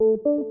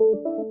Hello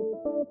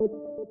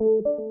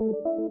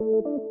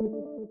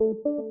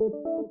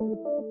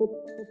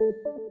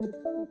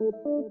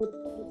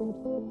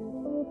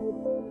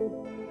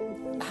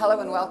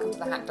and welcome to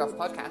the Hacked Off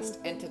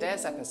podcast. In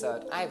today's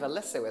episode, I have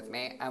Alyssa with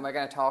me and we're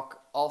going to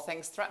talk all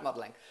things threat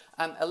modeling.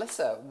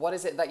 Alyssa, what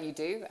is it that you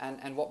do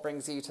and what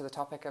brings you to the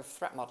topic of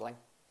threat modeling?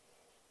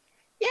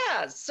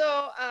 Yeah,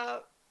 so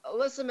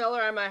Alyssa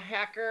Miller, I'm a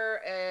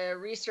hacker, a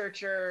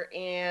researcher,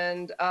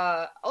 and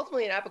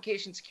ultimately an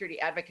application security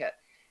advocate.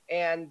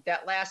 And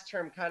that last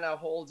term kind of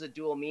holds a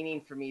dual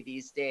meaning for me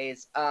these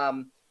days.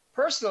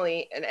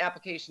 Personally, an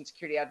application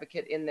security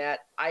advocate in that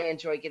I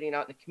enjoy getting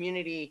out in the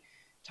community,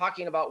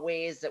 talking about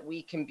ways that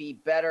we can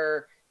be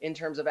better in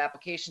terms of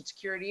application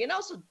security, and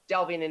also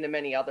delving into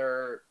many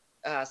other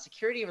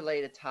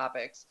security-related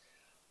topics.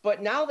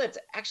 But now that's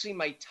actually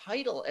my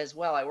title as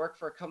well. I work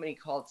for a company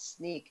called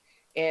Snyk,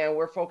 and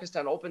we're focused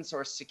on open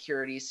source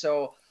security.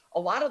 So a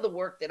lot of the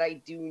work that I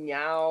do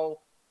now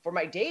for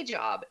my day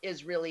job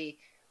is really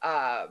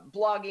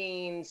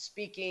blogging,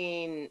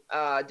 speaking,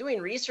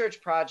 doing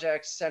research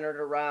projects centered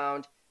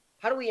around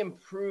how do we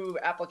improve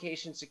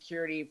application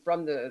security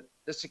from the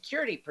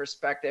security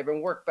perspective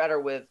and work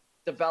better with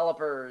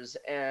developers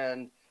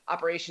and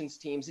operations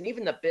teams and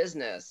even the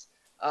business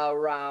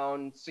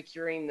around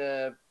securing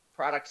the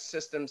product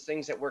systems,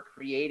 things that we're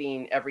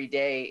creating every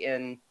day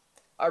in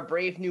our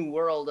brave new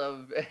world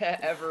of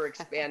ever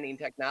expanding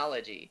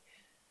technology.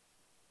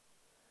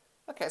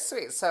 Okay,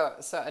 sweet. So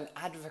an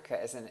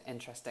advocate is an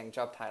interesting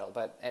job title,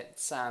 but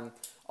it's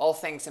all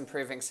things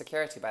improving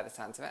security by the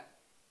sounds of it.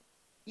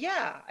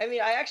 Yeah, I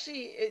mean,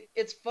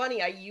 it's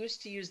funny. I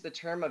used to use the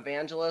term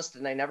evangelist,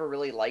 and I never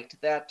really liked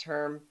that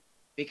term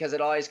because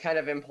it always kind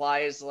of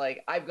implies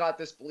like, I've got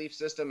this belief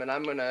system and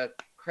I'm going to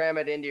cram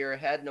it into your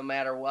head no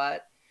matter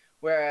what.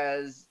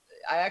 Whereas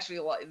I actually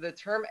like the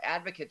term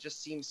advocate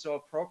just seems so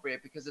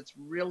appropriate because it's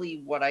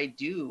really what I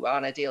do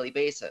on a daily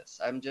basis.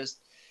 I'm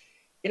just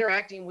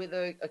interacting with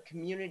a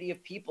community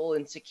of people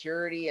in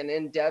security and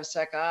in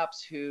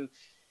DevSecOps who,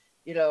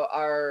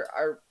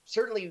 are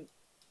certainly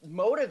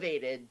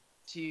motivated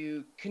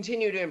to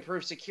continue to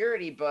improve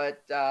security,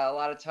 but a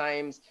lot of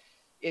times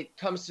it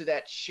comes to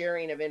that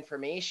sharing of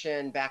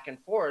information back and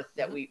forth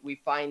that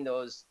we find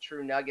those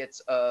true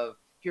nuggets of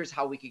here's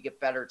how we could get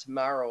better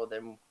tomorrow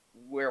than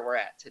where we're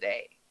at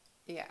today.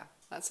 Yeah,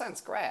 that sounds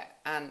great.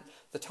 And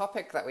the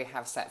topic that we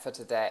have set for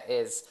today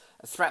is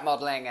threat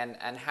modeling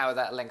and how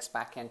that links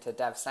back into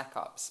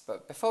DevSecOps.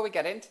 But before we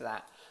get into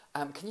that,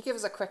 can you give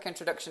us a quick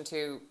introduction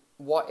to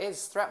what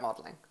is threat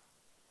modeling?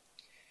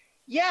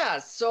 Yeah,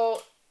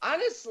 so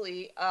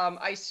honestly,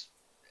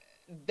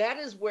 that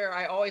is where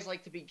I always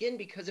like to begin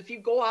because if you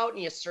go out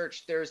and you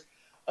search, there's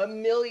a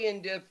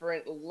million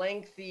different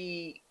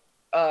lengthy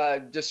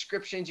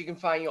descriptions you can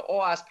find.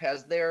 OWASP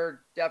has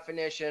their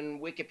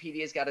definition,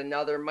 Wikipedia's got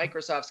another,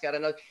 Microsoft's got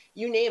another,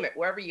 you name it,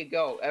 wherever you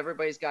go,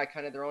 everybody's got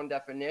kind of their own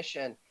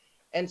definition.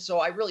 And so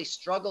I really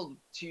struggled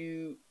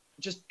to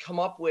just come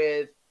up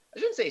with, I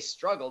shouldn't say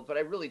struggled, but I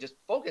really just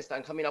focused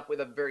on coming up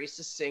with a very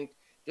succinct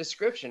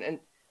description. And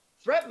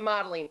threat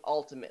modeling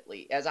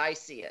ultimately, as I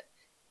see it,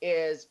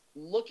 is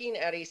looking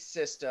at a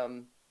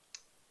system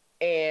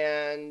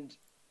and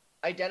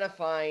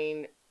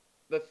identifying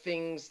the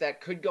things that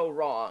could go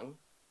wrong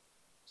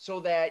so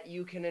that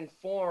you can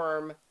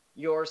inform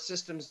your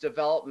system's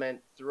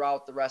development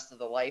throughout the rest of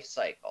the life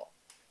cycle.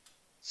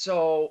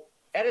 So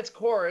at its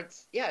core,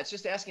 it's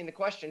just asking the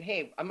question,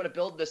 hey, I'm going to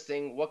build this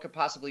thing, what could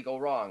possibly go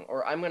wrong?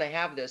 Or I'm going to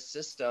have this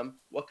system,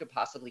 what could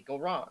possibly go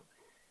wrong?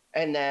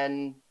 And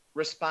then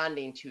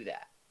responding to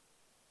that.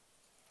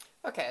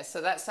 Okay,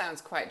 so that sounds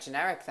quite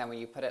generic then when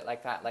you put it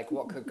like that, like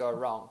what could go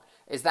wrong.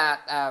 Is that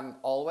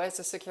always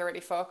a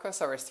security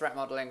focus, or is threat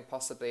modeling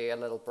possibly a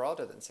little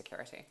broader than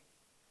security?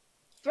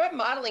 Threat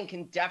modeling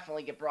can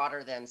definitely get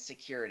broader than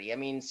security. I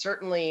mean,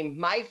 certainly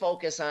my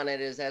focus on it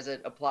is as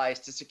it applies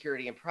to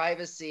security and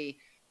privacy.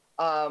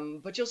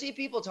 But you'll see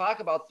people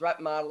talk about threat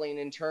modeling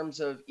in terms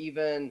of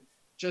even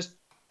just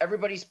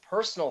everybody's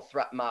personal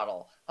threat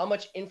model. How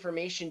much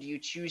information do you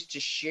choose to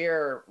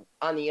share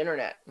on the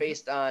internet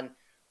based on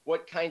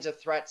what kinds of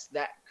threats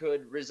that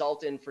could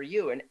result in for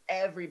you? And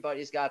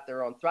everybody's got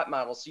their own threat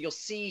model. So you'll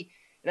see,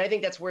 and I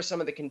think that's where some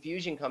of the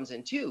confusion comes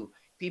in too.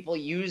 People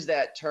use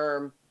that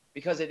term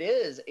because it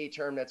is a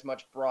term that's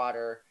much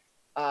broader.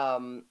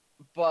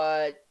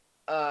 Like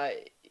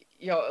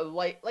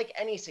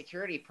any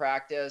security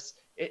practice,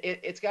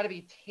 it's got to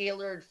be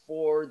tailored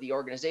for the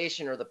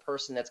organization or the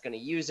person that's going to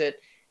use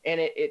it.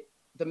 And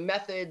the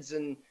methods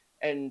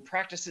and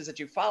practices that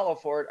you follow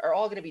for it are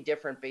all going to be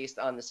different based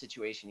on the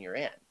situation you're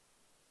in.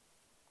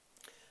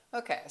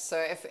 Okay, so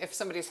if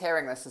somebody's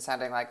hearing this and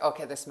sounding like,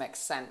 okay, this makes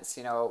sense,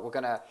 we're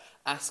going to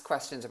ask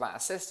questions about our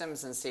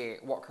systems and see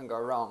what can go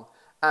wrong.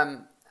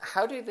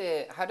 How do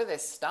they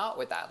start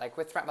with that? Like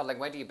with threat modeling,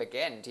 where do you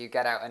begin? Do you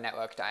get out a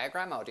network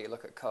diagram or do you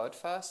look at code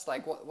first?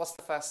 Like what's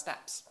the first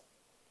steps?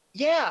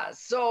 Yeah,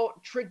 so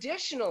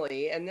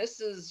traditionally, and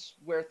this is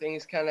where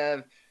things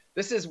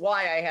this is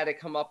why I had to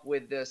come up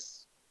with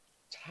this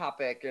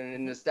topic and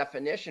in this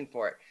definition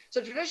for it.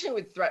 So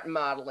traditionally with threat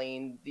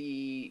modeling,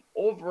 the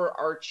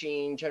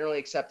overarching, generally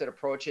accepted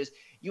approach is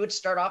you would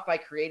start off by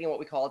creating what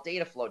we call a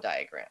data flow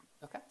diagram,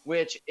 Okay.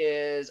 which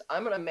is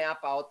I'm going to map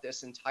out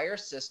this entire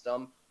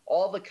system,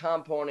 all the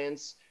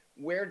components,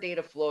 where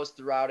data flows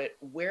throughout it,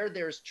 where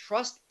there's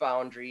trust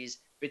boundaries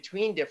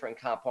between different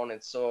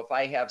components. So if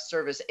I have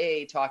service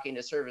A talking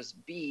to service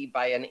B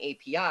by an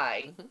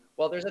API,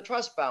 well, there's a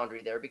trust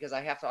boundary there because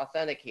I have to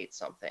authenticate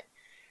something.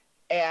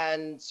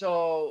 And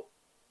so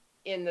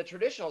in the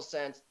traditional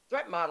sense,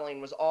 threat modeling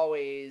was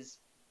always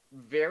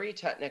very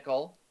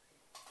technical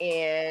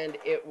and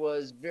it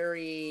was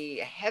very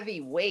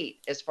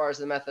heavyweight as far as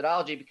the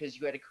methodology because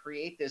you had to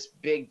create this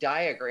big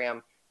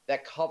diagram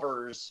that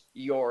covers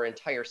your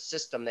entire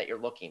system that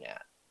you're looking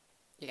at.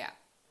 Yeah.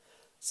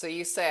 So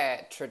you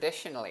say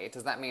traditionally,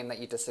 does that mean that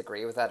you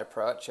disagree with that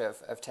approach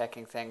of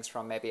taking things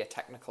from maybe a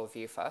technical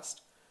view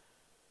first?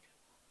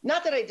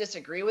 Not that I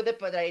disagree with it,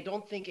 but I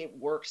don't think it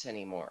works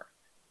anymore.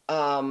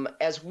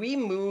 As we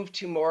move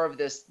to more of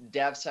this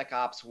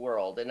DevSecOps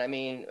world, and I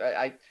mean,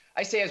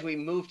 I say as we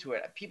move to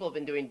it, people have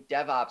been doing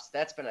DevOps.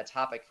 That's been a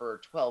topic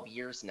for 12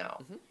 years now.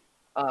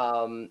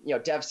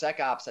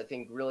 DevSecOps, I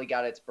think, really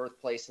got its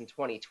birthplace in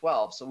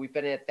 2012. So we've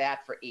been at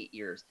that for 8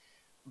 years.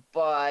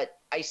 But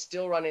I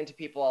still run into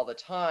people all the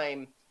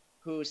time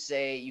who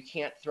say you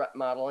can't threat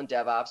model in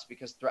DevOps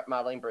because threat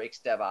modeling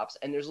breaks DevOps.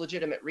 And there's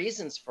legitimate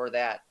reasons for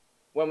that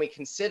when we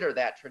consider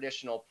that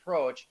traditional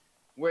approach,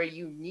 where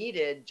you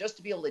needed, just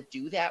to be able to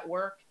do that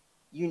work,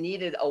 you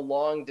needed a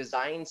long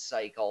design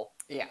cycle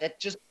that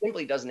just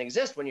simply doesn't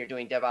exist when you're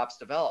doing DevOps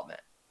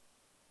development.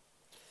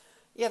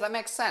 Yeah, that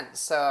makes sense.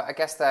 So I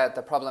guess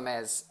the problem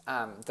is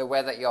the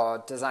way that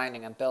you're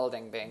designing and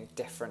building being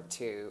different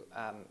to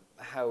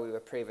how we were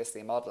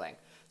previously modeling.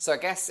 So I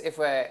guess if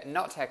we're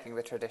not taking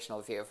the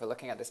traditional view, if we're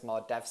looking at this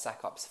more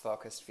DevSecOps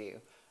focused view,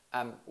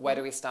 where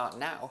do we start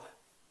now?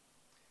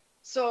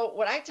 So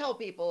what I tell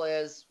people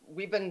is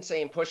we've been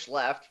saying push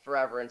left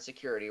forever in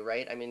security,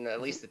 right? I mean, at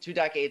least the 2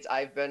 decades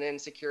I've been in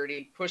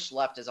security, push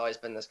left has always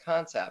been this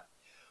concept.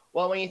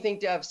 Well, when you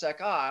think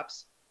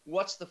DevSecOps,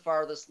 what's the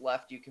farthest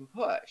left you can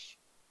push?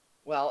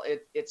 Well,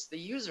 it's the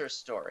user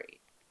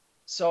story.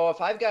 So if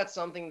I've got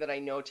something that I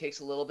know takes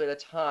a little bit of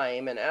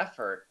time and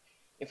effort,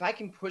 if I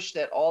can push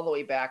that all the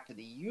way back to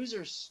the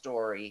user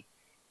story,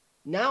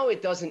 now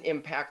it doesn't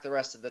impact the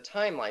rest of the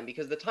timeline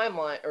because the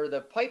timeline or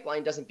the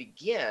pipeline doesn't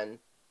begin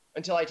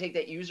until I take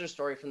that user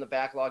story from the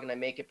backlog and I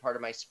make it part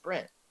of my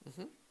sprint.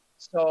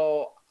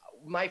 So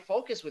my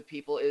focus with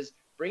people is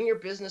bring your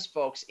business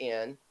folks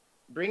in,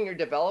 bring your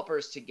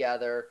developers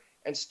together,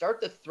 and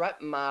start the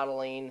threat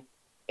modeling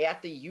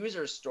at the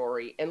user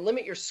story and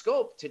limit your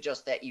scope to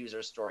just that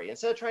user story.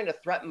 Instead of trying to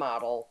threat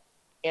model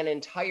an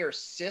entire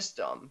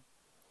system,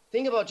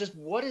 think about just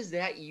what does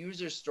that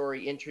user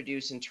story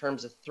introduce in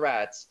terms of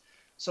threats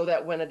so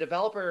that when a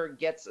developer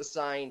gets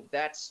assigned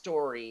that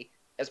story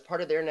as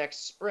part of their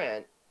next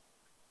sprint,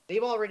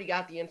 they've already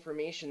got the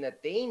information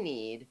that they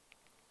need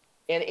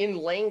and in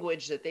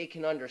language that they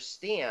can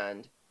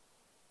understand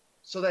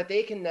so that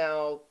they can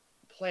now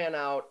plan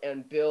out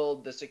and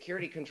build the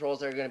security controls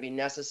that are going to be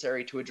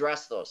necessary to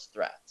address those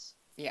threats.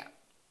 Yeah.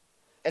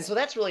 And so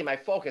that's really my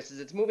focus is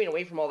it's moving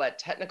away from all that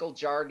technical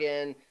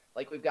jargon.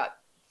 Like we've got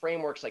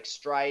frameworks like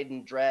Stride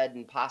and Dread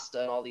and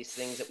Pasta and all these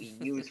things that we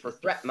use for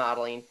threat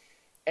modeling.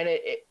 And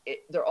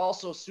they're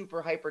also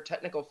super hyper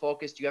technical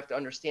focused. You have to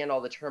understand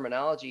all the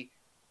terminology.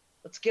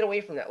 Let's get away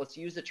from that. Let's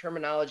use the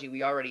terminology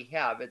we already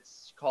have.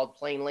 It's called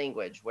plain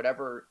language,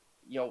 whatever,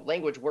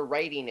 language we're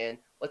writing in.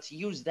 Let's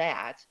use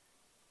that.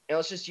 And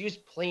let's just use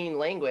plain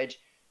language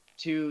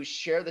to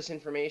share this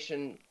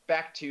information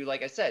back to,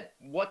 like I said,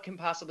 what can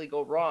possibly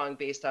go wrong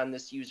based on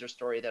this user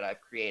story that I've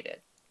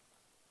created.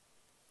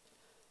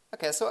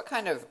 Okay, so what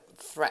kind of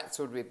threats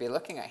would we be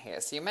looking at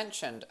here? So you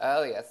mentioned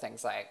earlier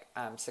things like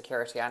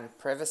security and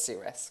privacy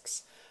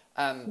risks.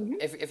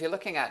 If you're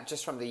looking at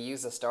just from the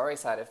user story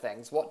side of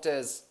things, what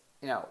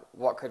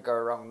could go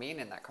wrong mean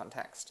in that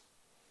context?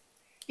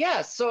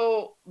 Yeah,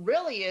 so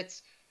really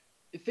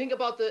think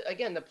about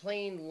the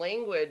plain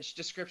language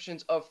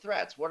descriptions of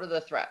threats. What are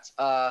the threats?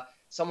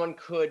 Someone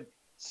could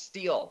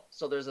steal.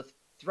 So there's a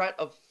threat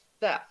of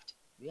theft.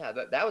 Yeah,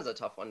 that was a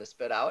tough one to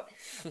spit out.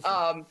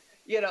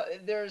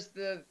 There's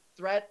the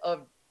threat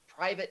of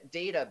private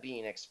data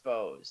being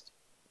exposed.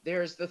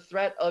 There's the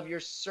threat of your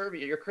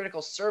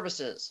critical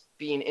services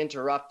being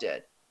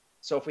interrupted.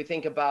 So if we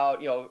think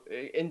about,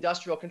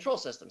 industrial control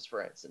systems,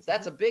 for instance,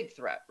 that's a big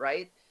threat,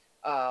 right?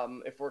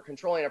 If we're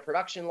controlling a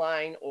production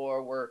line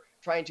or we're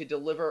trying to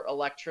deliver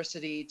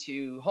electricity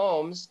to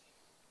homes,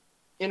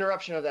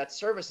 interruption of that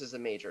service is a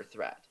major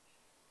threat.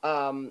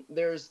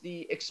 There's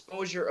the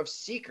exposure of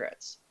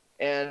secrets,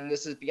 and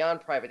this is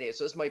beyond private data.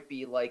 So this might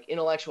be like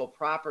intellectual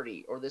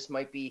property, or this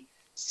might be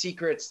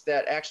secrets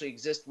that actually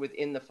exist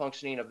within the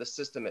functioning of the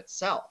system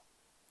itself.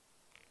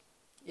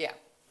 Yeah.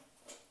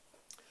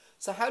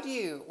 So how do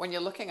you, when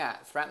you're looking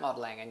at threat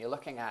modeling and you're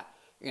looking at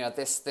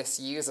this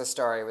user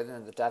story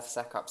within the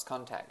DevSecOps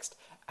context,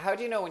 how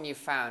do you know when you've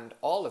found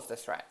all of the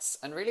threats?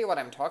 And really what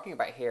I'm talking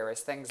about here is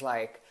things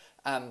like,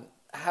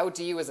 how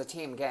do you as a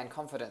team gain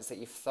confidence that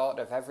you've thought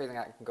of everything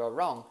that can go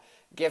wrong,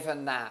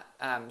 given that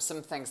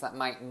some things that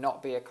might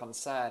not be a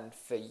concern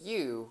for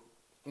you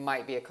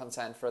might be a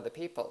concern for other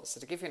people? So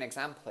to give you an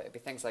example, it'd be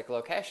things like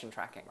location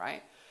tracking,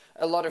 right?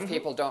 A lot of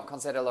people don't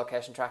consider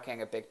location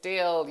tracking a big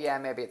deal. Yeah,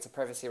 maybe it's a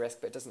privacy risk,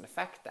 but it doesn't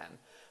affect them.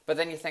 But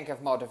then you think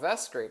of more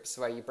diverse groups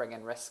where you bring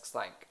in risks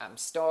like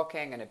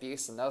stalking and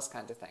abuse and those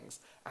kinds of things.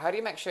 How do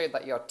you make sure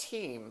that your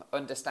team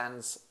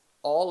understands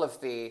all of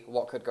the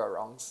what could go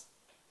wrongs?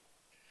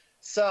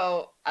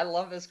 So I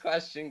love this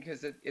question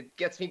because it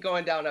gets me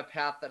going down a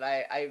path that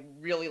I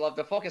really love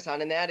to focus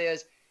on, and that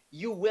is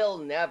you will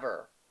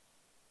never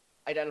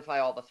identify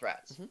all the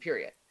threats,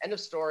 period. End of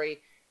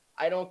story.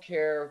 I don't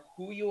care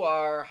who you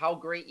are, how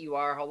great you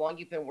are, how long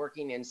you've been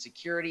working in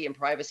security and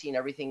privacy and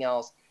everything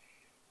else.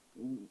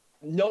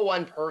 No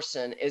one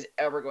person is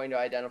ever going to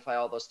identify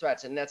all those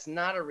threats, and that's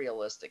not a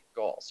realistic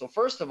goal. So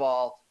first of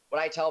all,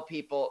 what I tell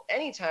people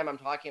anytime I'm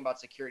talking about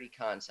security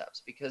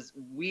concepts, because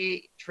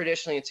we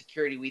traditionally in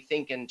security, we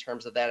think in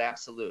terms of that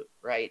absolute,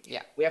 right?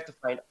 Yeah. We have to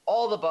find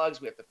all the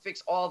bugs, we have to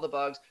fix all the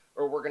bugs,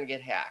 or we're going to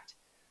get hacked.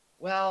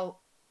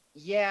 Well,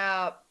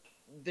 yeah,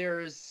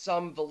 there's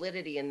some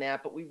validity in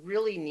that, but we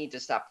really need to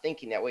stop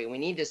thinking that way. We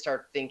need to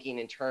start thinking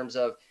in terms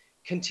of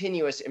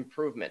continuous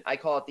improvement. I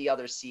call it the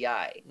other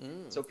CI.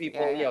 So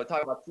people,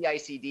 talk about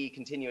CI/CD,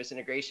 continuous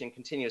integration,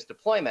 continuous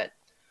deployment.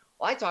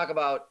 Well, I talk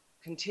about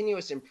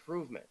continuous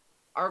improvement.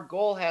 Our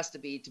goal has to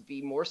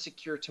be more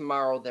secure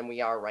tomorrow than we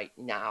are right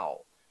now.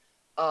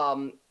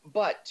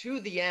 But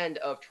to the end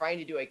of trying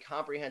to do a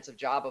comprehensive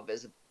job of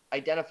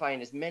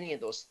identifying as many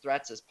of those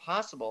threats as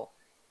possible,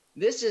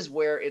 this is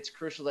where it's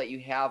crucial that you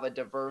have a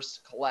diverse,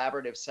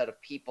 collaborative set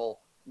of people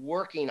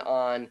working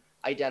on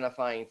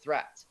identifying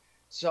threats.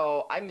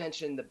 So I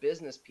mentioned the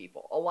business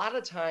people. A lot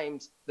of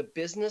times, the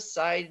business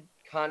side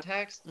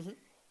context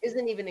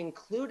isn't even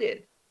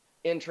included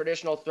in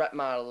traditional threat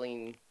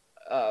modeling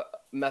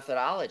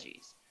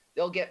methodologies.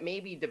 They'll get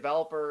maybe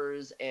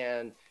developers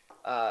and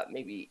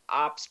maybe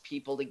ops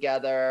people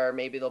together.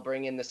 Maybe they'll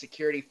bring in the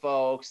security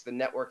folks, the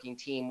networking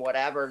team,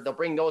 whatever. They'll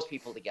bring those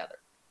people together.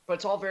 But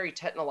it's all very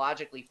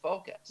technologically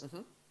focused.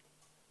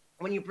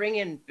 When you bring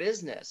in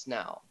business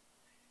now,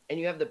 and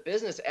you have the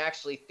business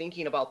actually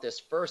thinking about this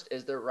first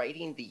as they're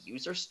writing the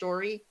user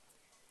story,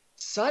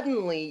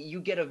 suddenly you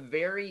get a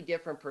very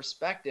different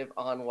perspective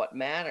on what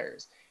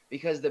matters,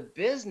 because the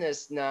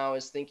business now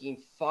is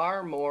thinking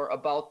far more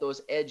about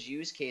those edge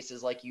use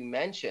cases like you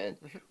mentioned,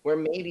 where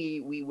maybe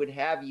we would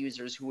have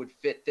users who would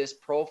fit this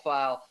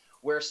profile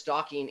where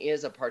stalking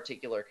is a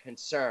particular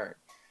concern.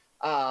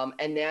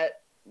 And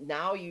that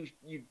now you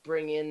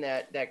bring in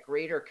that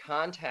greater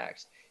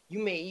context.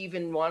 You may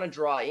even want to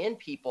draw in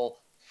people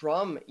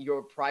from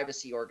your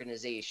privacy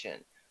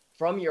organization,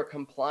 from your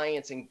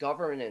compliance and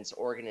governance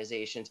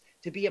organizations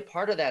to be a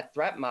part of that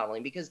threat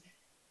modeling, because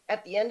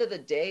at the end of the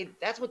day,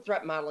 that's what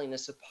threat modeling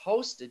is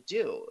supposed to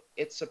do.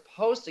 It's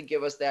supposed to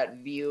give us that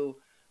view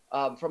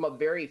from a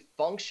very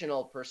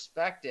functional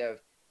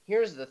perspective.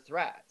 Here's the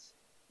threats.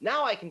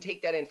 Now I can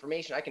take that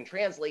information, I can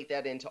translate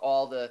that into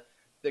all the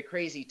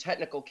crazy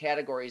technical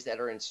categories that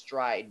are in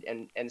Stride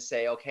and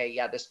say, okay,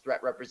 yeah, this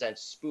threat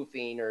represents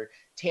spoofing or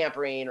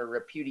tampering or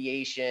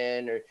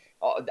repudiation or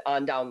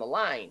on down the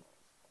line.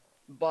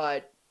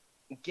 But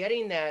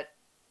getting that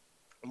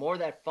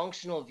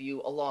functional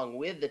view along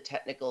with the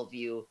technical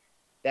view,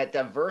 that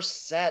diverse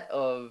set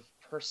of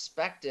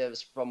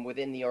perspectives from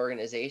within the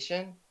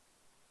organization,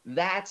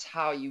 that's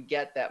how you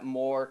get that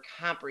more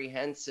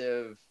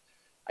comprehensive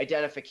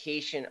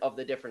identification of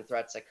the different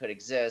threats that could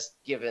exist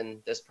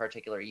given this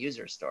particular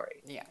user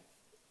story. Yeah.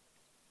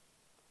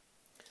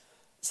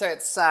 So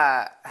it's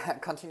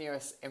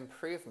continuous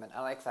improvement.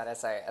 I like that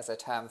as a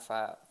term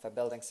for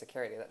building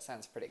security. That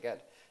sounds pretty good.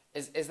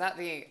 Is that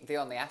the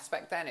only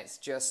aspect then? It's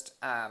just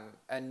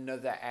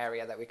another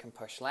area that we can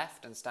push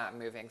left and start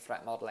moving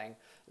threat modeling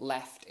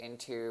left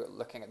into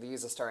looking at the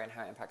user story and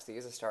how it impacts the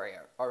user story?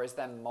 Or is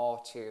there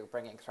more to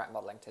bringing threat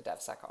modeling to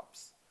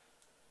DevSecOps?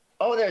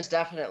 Oh, there's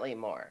definitely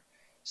more.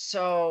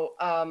 So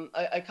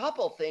a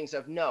couple things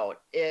of note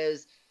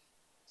is,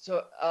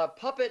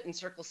 Puppet and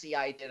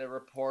CircleCI did a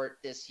report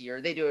this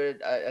year. They do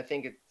it, I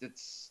think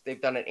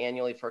they've done it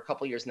annually for a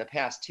couple years in the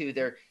past too,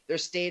 their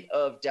State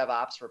of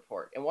DevOps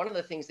report. And one of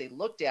the things they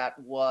looked at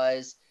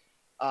was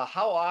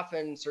how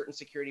often certain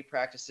security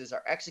practices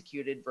are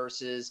executed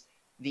versus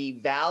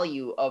the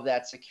value of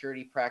that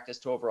security practice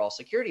to overall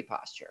security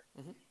posture.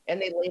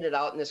 And they laid it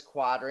out in this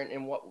quadrant,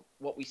 and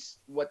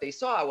what they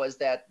saw was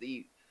that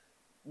the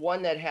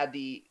one that had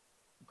the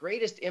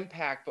greatest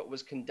impact but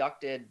was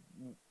conducted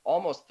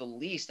almost the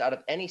least out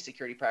of any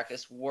security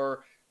practice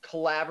were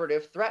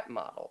collaborative threat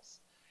models.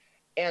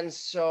 And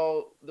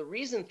so the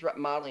reason threat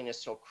modeling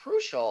is so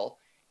crucial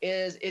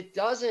is it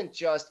doesn't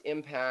just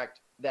impact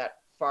that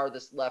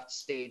farthest left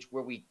stage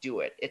where we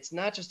do it. It's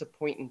not just a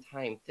point in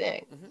time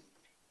thing.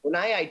 When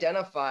I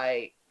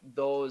identify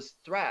those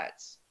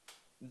threats,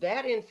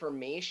 that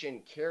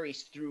information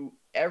carries through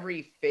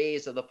every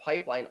phase of the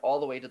pipeline all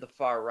the way to the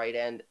far right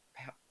end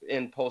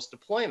in post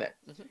deployment.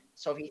 Mm-hmm.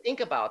 So if you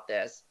think about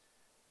this,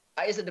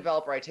 as a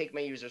developer, I take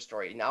my user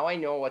story. Now I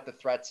know what the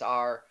threats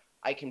are.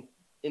 I can,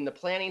 in the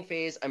planning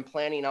phase, I'm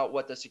planning out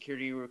what the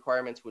security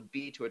requirements would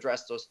be to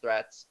address those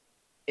threats.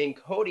 In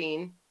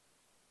coding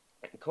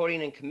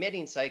and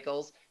committing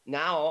cycles,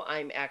 now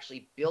I'm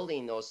actually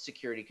building those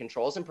security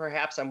controls, and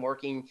perhaps I'm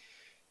working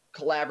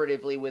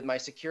collaboratively with my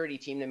security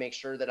team to make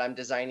sure that I'm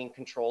designing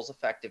controls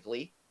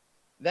effectively.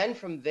 Then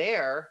from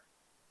there,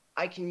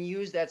 I can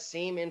use that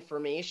same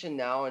information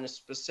now in a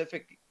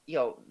specific,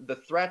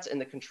 the threats and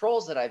the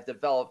controls that I've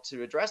developed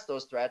to address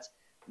those threats.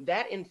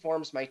 That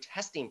informs my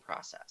testing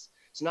process.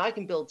 So now I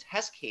can build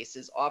test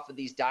cases off of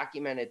these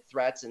documented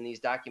threats and these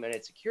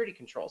documented security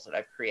controls that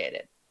I've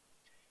created.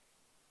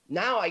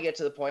 Now I get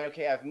to the point,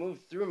 okay, I've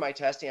moved through my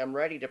testing. I'm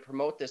ready to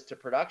promote this to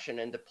production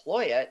and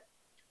deploy it.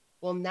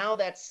 Well, now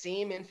that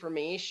same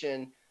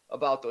information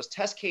about those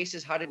test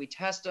cases, how did we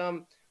test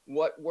them?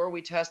 What were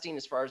we testing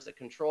as far as the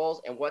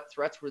controls, and what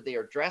threats were they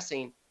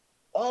addressing?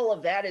 All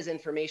of that is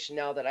information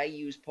now that I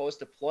use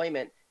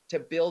post-deployment to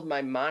build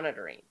my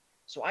monitoring.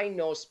 So I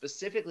know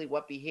specifically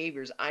what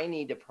behaviors I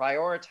need to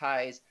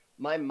prioritize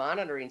my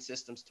monitoring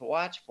systems to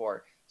watch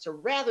for. So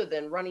rather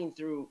than running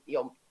through,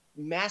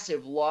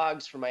 massive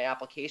logs for my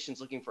applications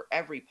looking for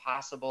every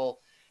possible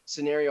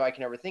scenario I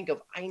can ever think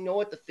of, I know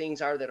what the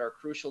things are that are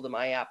crucial to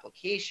my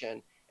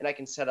application, and I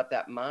can set up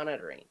that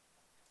monitoring.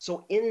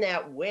 So in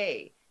that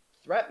way,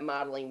 threat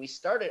modeling, we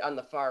started on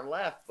the far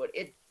left, but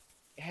it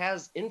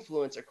has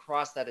influence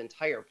across that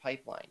entire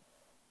pipeline.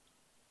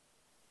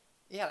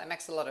 Yeah, that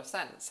makes a lot of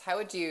sense. How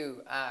would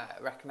you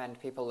recommend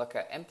people look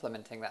at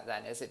implementing that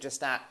then? Is it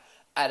just at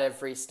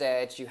every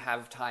stage you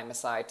have time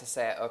aside to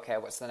say, okay,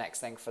 what's the next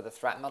thing for the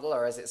threat model,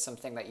 or is it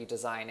something that you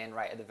design in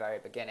right at the very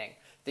beginning?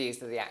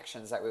 These are the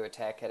actions that we would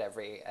take at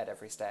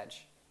every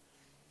stage.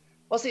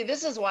 Well, see,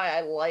 this is why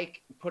I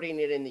like putting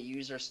it in the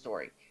user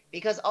story,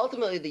 because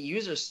ultimately the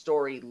user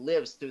story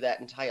lives through that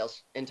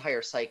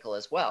entire cycle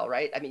as well,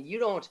 right? I mean, you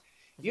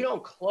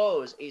don't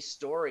close a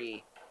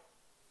story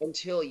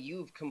until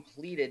you've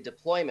completed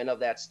deployment of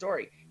that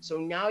story. So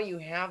now you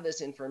have this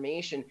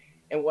information,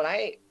 and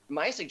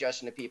my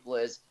suggestion to people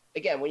is,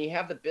 again, when you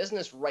have the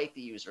business write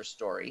the user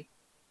story,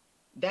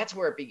 that's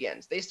where it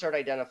begins. They start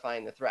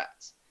identifying the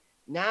threats.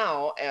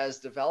 Now, as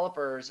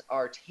developers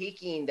are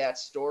taking that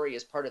story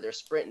as part of their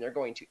sprint and they're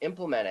going to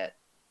implement it,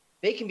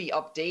 they can be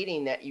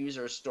updating that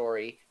user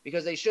story,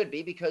 because they should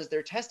be, because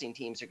their testing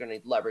teams are going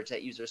to leverage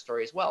that user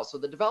story as well. So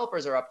the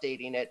developers are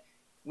updating it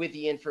with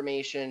the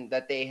information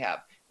that they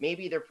have.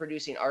 Maybe they're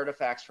producing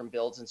artifacts from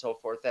builds and so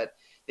forth that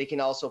they can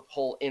also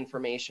pull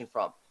information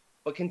from.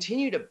 But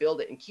continue to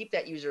build it and keep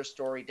that user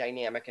story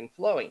dynamic and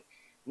flowing.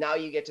 Now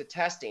you get to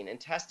testing, and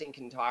testing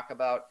can talk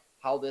about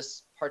how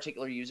this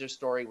particular user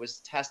story was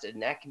tested,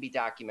 and that can be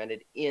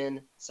documented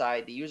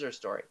inside the user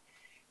story.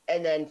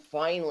 And then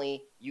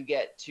finally, you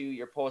get to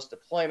your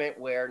post-deployment,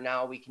 where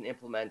now we can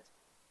implement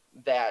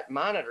that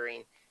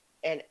monitoring,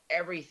 and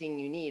everything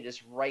you need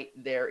is right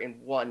there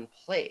in one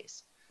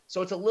place.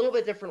 So it's a little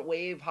bit different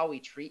way of how we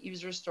treat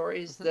user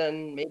stories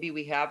than maybe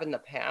we have in the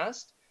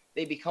past.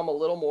 They become a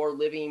little more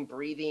living,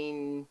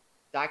 breathing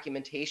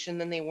documentation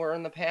than they were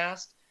in the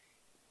past.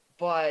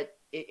 But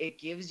it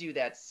gives you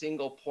that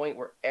single point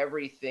where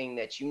everything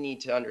that you need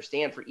to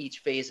understand for each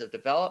phase of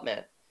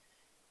development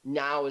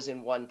now is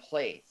in one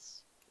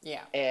place.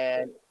 Yeah.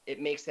 And it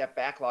makes that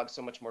backlog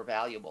so much more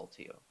valuable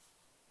to you.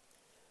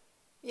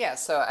 Yeah,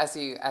 so as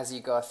you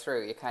go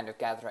through, you're kind of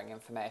gathering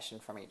information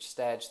from each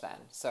stage then.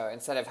 So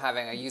instead of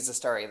having a user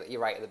story that you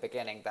write at the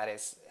beginning that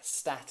is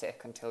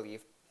static until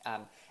you've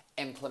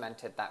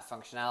implemented that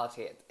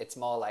functionality, it's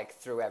more like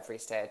through every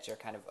stage you're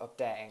kind of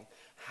updating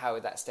how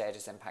that stage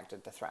has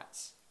impacted the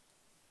threats.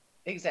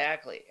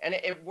 Exactly. And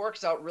it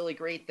works out really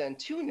great then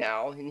too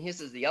now, and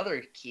this is the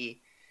other key,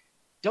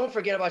 don't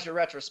forget about your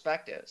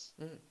retrospectives.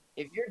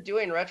 If you're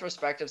doing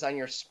retrospectives on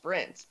your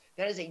sprints,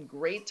 that is a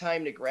great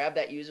time to grab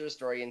that user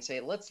story and say,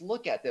 let's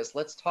look at this.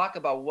 Let's talk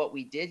about what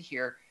we did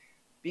here,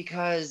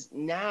 because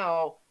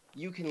now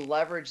you can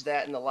leverage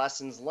that in the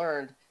lessons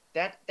learned.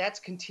 That's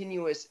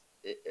continuous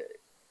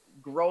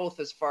growth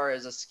as far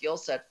as a skill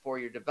set for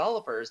your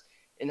developers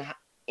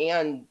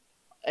and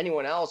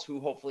anyone else who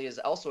hopefully is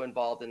also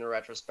involved in the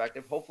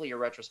retrospective. Hopefully your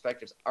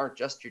retrospectives aren't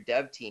just your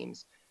dev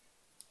teams,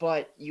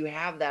 but you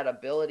have that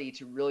ability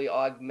to really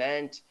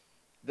augment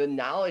the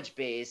knowledge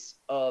base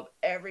of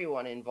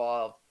everyone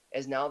involved,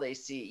 as now they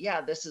see,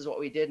 yeah, this is what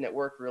we did and it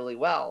worked really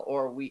well.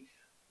 Or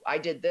I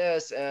did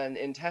this and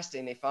in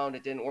testing they found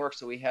it didn't work,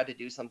 so we had to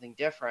do something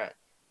different.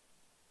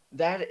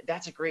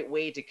 That's a great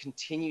way to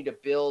continue to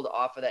build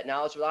off of that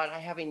knowledge without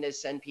having to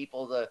send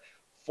people the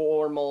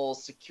formal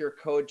secure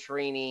code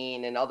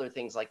training and other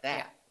things like that.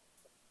 Yeah.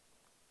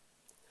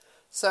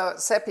 So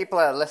say people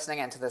are listening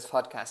into this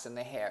podcast and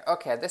they hear,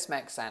 okay, this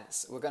makes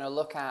sense. We're going to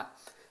look at,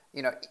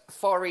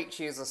 for each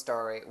user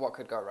story, what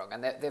could go wrong.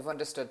 And they've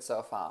understood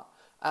so far.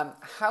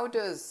 How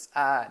does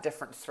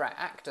different threat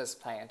actors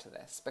play into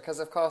this? Because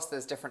of course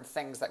there's different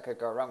things that could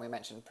go wrong. We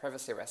mentioned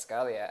privacy risk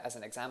earlier as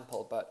an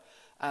example, but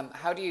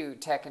how do you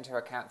take into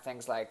account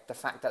things like the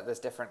fact that there's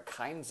different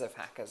kinds of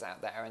hackers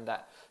out there and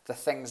that the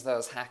things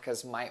those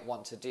hackers might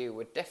want to do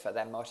would differ,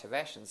 their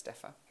motivations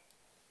differ?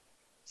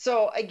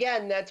 So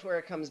again, that's where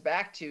it comes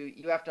back to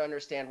you have to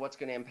understand what's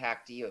going to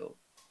impact you.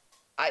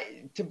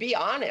 To be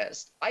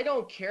honest, I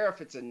don't care if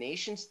it's a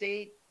nation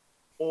state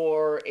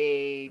or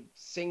a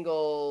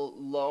single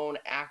lone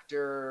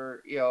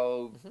actor,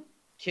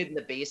 kid in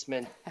the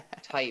basement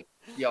type,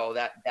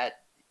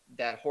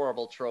 that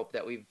horrible trope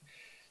that we've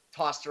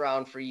tossed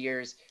around for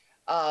years.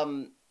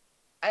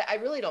 I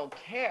really don't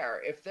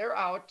care if they're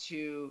out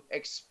to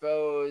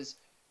expose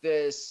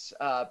this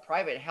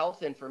private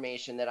health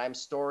information that I'm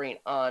storing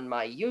on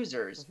my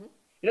users.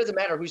 It doesn't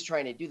matter who's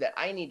trying to do that.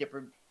 I need to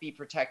be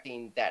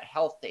protecting that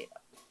health data.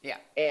 Yeah.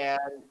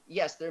 And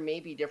yes, there may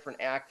be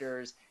different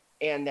actors,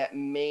 and that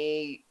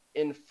may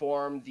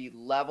inform the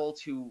level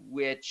to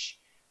which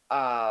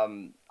I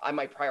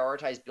might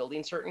prioritize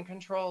building certain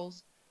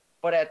controls.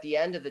 But at the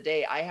end of the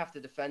day, I have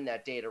to defend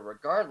that data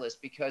regardless,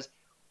 because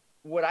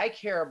what I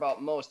care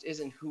about most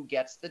isn't who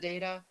gets the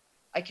data.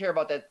 I care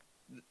about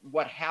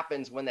what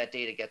happens when that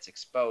data gets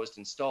exposed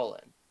and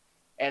stolen.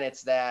 And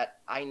it's that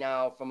I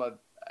now,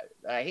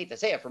 I hate to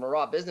say it, from a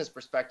raw business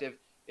perspective,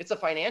 it's a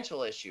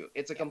financial issue.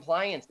 It's a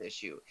compliance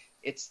issue.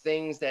 It's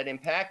things that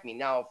impact me.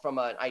 Now, from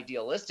an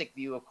idealistic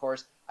view, of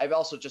course, I've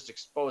also just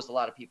exposed a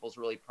lot of people's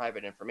really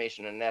private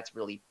information, and that's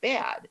really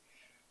bad.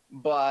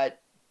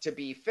 But to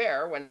be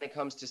fair, when it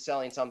comes to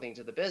selling something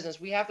to the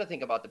business, we have to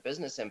think about the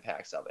business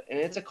impacts of it. And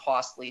it's a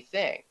costly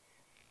thing.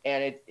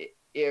 And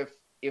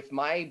if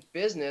my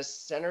business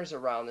centers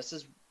around, this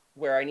is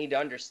where I need to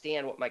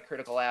understand what my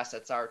critical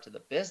assets are to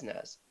the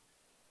business.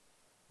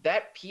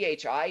 That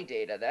PHI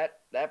data,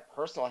 that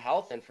personal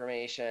health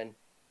information,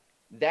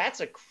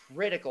 that's a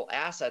critical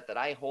asset that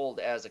I hold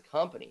as a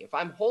company. If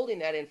I'm holding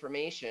that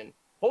information,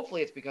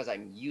 hopefully it's because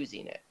I'm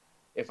using it.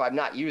 If I'm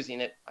not using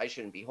it, I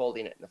shouldn't be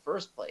holding it in the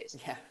first place.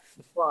 Yeah.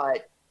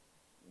 But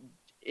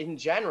in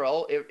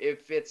general,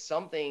 if it's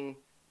something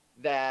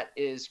that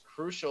is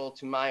crucial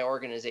to my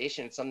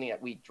organization, it's something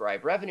that we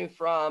derive revenue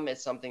from,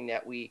 it's something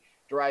that we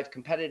derive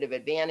competitive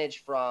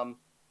advantage from,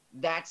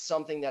 that's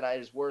something that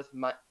is worth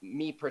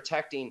me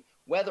protecting,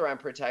 whether I'm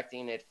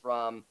protecting it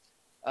from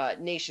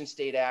nation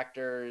state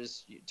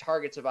actors,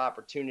 targets of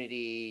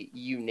opportunity,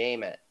 you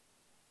name it.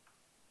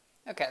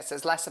 Okay, so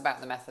it's less about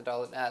the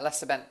methodology,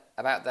 less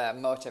about the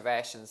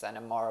motivations and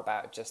more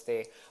about just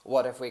the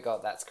what have we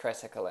got that's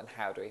critical and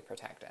how do we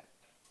protect it?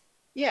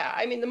 Yeah,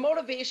 I mean, the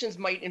motivations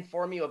might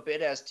inform you a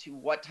bit as to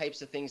what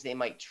types of things they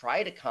might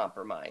try to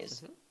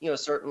compromise.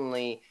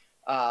 Certainly,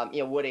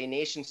 would a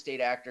nation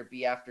state actor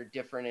be after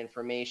different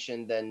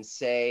information than,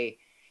 say,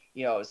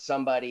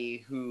 somebody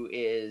who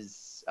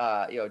is,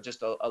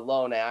 just a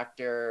lone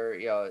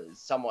actor,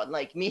 someone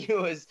like me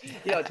who is,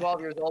 12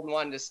 years old and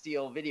wanted to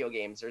steal video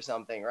games or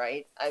something,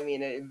 right? I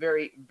mean, a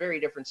very, very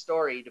different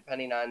story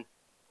depending on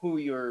who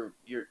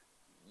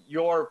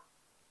your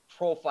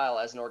profile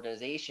as an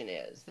organization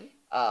is.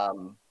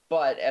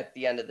 But at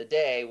the end of the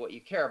day, what you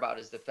care about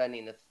is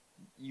defending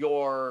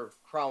your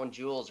crown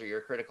jewels or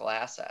your critical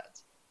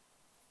assets.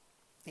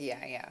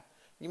 Yeah.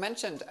 You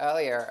mentioned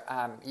earlier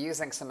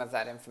using some of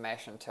that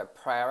information to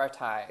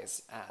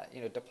prioritize,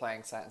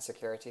 deploying certain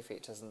security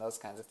features and those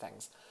kinds of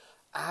things.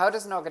 How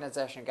does an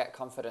organization get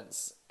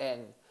confidence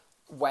in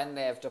when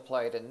they've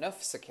deployed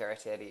enough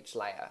security at each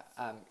layer?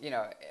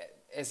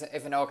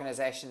 If an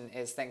organization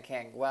is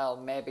thinking, well,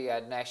 maybe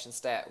a nation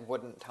state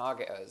wouldn't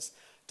target us,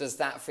 does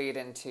that feed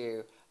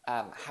into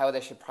how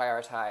they should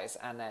prioritize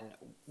and then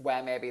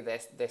where maybe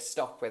they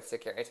stop with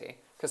security?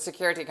 Because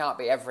security can't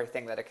be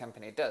everything that a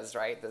company does,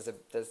 right? There's a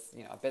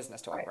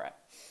business to operate.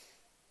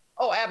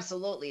 Oh,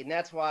 absolutely. And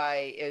that's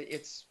why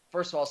it's,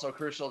 first of all, so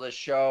crucial to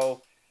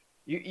show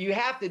you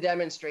have to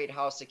demonstrate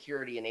how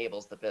security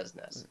enables the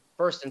business,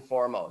 first and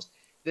foremost.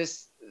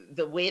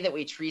 The way that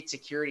we treat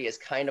security is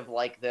kind of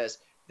like this,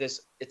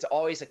 it's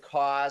always a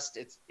cost.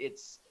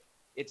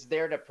 It's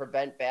there to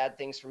prevent bad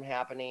things from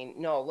happening.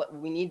 No,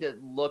 we need to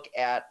look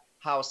at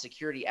how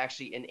security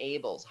actually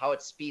enables, how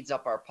it speeds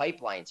up our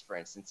pipelines, for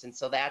instance. And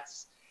so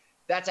that's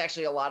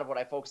actually a lot of what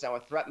I focus on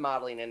with threat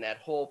modeling and that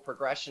whole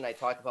progression I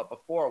talked about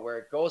before, where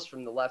it goes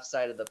from the left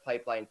side of the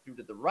pipeline through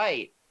to the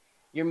right.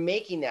 You're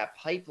making that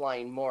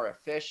pipeline more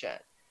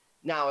efficient.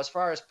 Now, as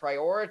far as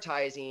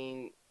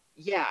prioritizing,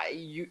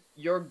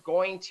 you're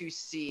going to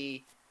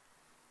see,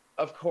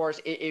 of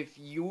course, if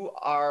you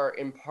are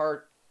in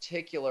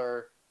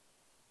particular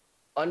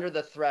under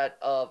the threat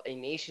of a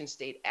nation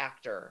state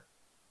actor,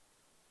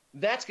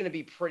 that's going to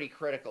be pretty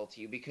critical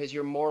to you because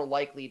you're more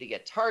likely to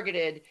get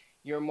targeted.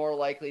 You're more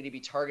likely to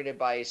be targeted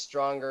by a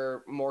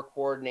stronger, more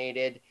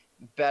coordinated,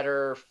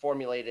 better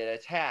formulated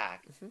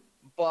attack.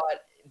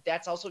 But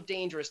that's also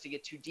dangerous to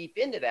get too deep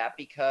into that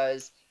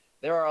because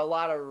there are a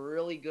lot of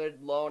really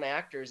good lone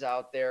actors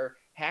out there,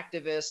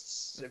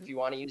 hacktivists, if you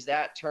want to use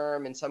that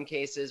term in some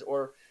cases,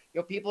 or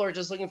people are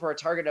just looking for a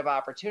target of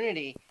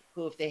opportunity.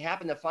 who, if they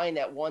happen to find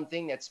that one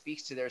thing that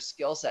speaks to their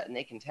skill set and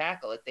they can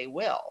tackle it, they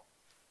will.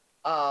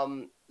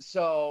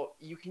 So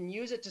you can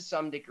use it to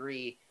some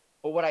degree,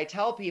 but what I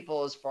tell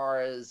people as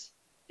far as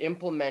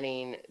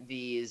implementing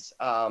these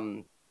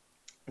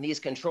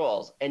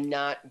controls and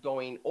not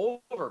going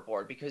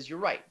overboard, because you're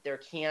right, there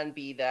can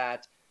be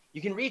that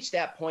you can reach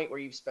that point where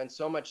you've spent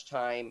so much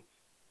time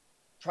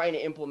trying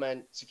to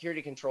implement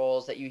security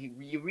controls that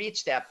you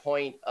reach that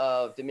point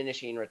of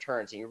diminishing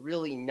returns, and you're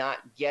really not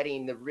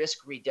getting the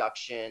risk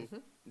reduction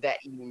that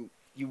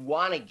you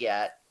want to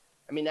get.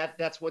 I mean,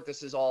 that's what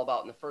this is all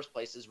about in the first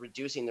place, is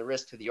reducing the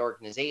risk to the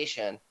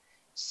organization.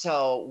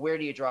 So where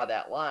do you draw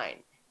that line?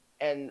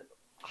 And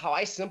how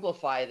I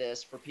simplify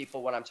this for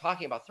people when I'm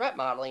talking about threat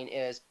modeling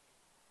is,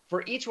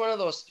 for each one of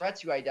those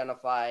threats you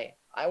identify,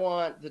 I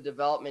want the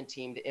development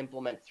team to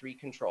implement 3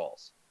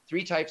 controls,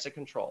 3 types of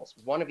controls,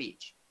 one of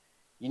each.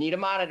 You need a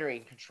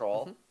monitoring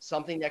control,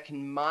 something that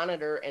can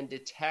monitor and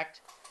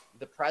detect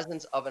the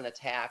presence of an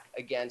attack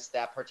against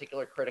that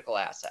particular critical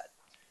asset.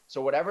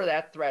 So whatever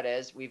that threat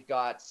is, we've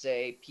got,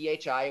 say,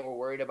 PHI, and we're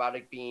worried about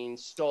it being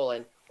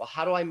stolen. Well,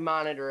 how do I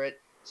monitor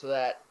it so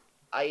that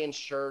I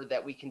ensure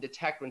that we can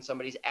detect when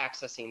somebody's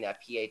accessing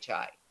that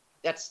PHI?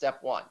 That's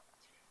step 1.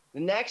 The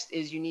next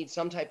is you need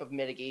some type of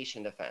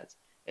mitigation defense.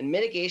 And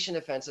mitigation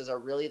defenses are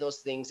really those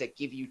things that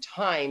give you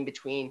time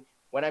between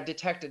when I've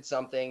detected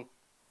something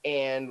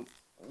and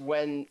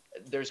when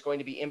there's going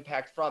to be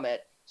impact from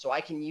it, so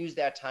I can use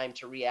that time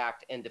to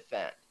react and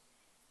defend.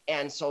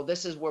 And so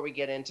this is where we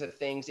get into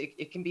things.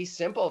 It can be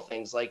simple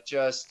things like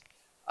just,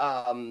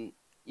 how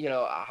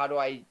do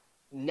I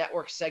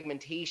network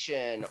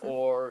segmentation,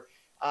 or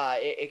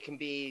it can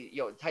be,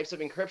 types of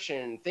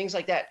encryption, things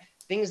like that,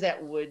 things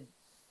that would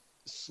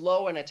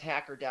slow an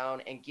attacker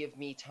down and give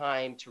me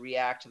time to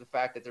react to the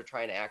fact that they're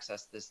trying to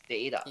access this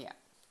data. Yeah.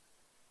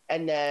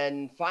 And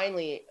then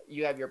finally,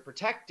 you have your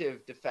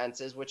protective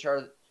defenses, which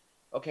are,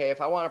 okay, if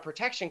I want a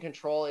protection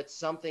control, it's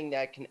something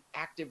that can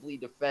actively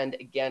defend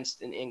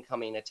against an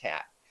incoming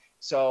attack.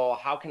 So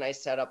how can I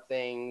set up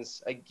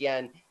things?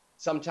 Again,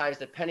 sometimes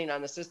depending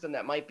on the system,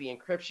 that might be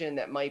encryption,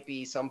 that might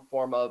be some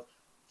form of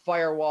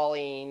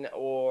firewalling,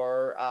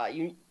 or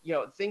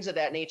things of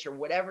that nature,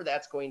 whatever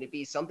that's going to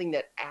be, something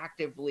that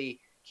actively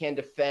can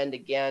defend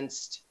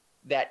against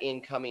that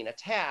incoming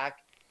attack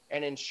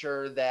and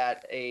ensure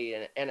that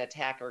an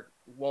attacker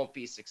won't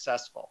be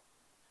successful.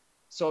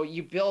 So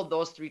you build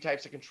those 3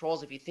 types of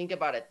controls if you think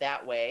about it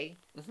that way,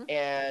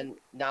 and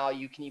now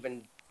you can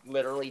even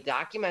literally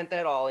document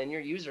that all in your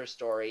user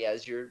story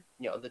as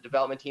the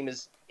development team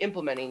is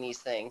implementing these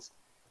things.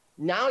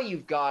 Now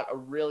you've got a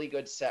really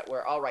good set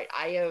where, all right,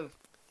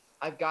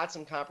 I've got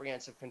some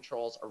comprehensive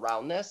controls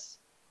around this.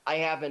 I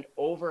haven't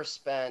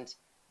overspent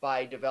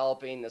by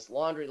developing this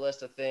laundry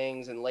list of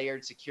things and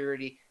layered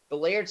security. The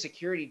layered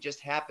security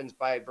just happens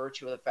by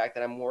virtue of the fact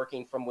that I'm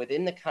working from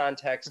within the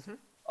context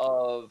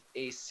of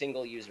a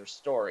single user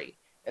story.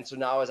 And so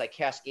now as I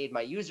cascade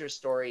my user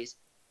stories,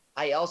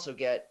 I also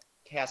get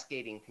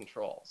cascading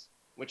controls,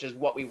 which is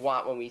what we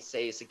want when we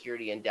say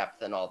security in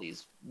depth and all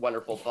these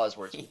wonderful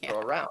buzzwords we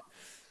throw around.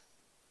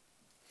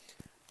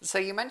 So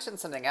you mentioned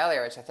something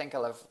earlier, which I think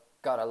will have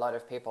got a lot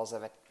of people's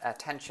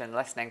attention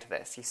listening to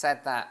this. You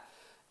said that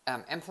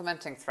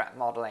implementing threat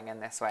modeling in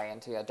this way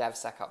into your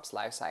DevSecOps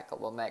lifecycle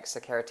will make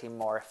security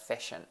more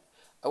efficient.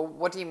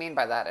 What do you mean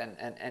by that,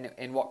 and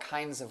in what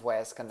kinds of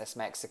ways can this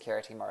make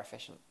security more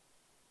efficient?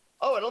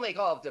 Oh, it'll make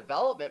all of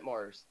development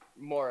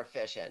more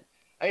efficient.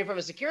 I mean, from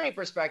a security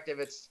perspective,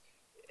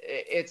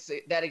 it's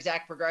that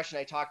exact progression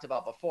I talked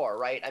about before,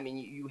 right? I mean,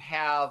 you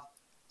have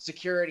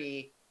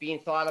security being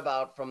thought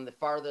about from the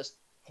farthest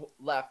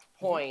left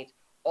point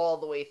all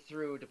the way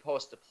through to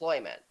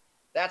post-deployment.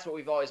 That's what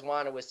we've always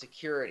wanted with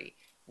security.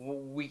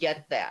 We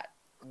get that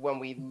when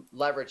we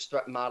leverage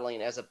threat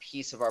modeling as a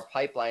piece of our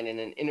pipeline and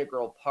an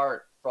integral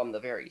part from the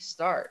very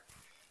start.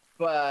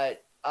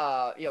 But,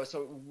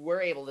 so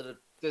we're able to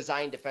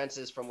design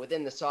defenses from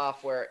within the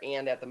software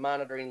and at the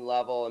monitoring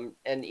level,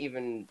 and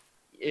even,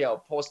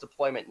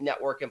 post-deployment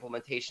network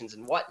implementations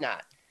and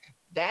whatnot.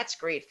 That's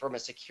great from a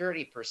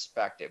security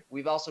perspective.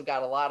 We've also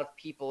got a lot of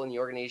people in the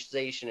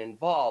organization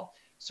involved,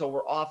 so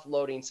we're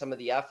offloading some of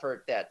the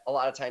effort that a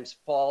lot of times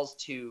falls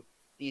to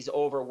these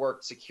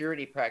overworked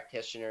security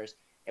practitioners,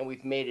 and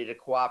we've made it a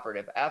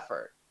cooperative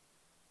effort.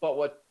 But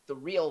what the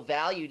real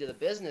value to the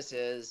business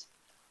is,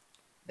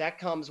 that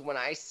comes when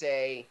I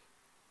say,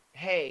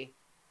 hey,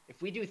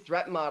 if we do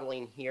threat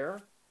modeling here,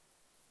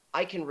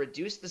 I can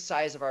reduce the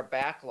size of our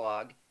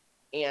backlog,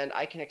 and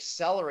I can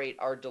accelerate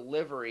our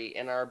delivery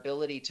and our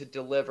ability to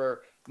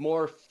deliver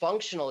more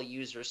functional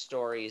user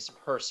stories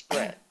per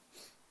sprint.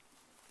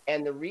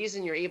 And the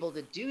reason you're able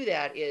to do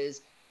that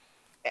is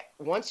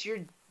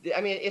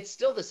it's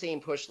still the same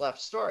push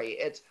left story.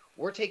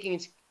 We're taking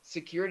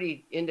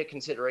security into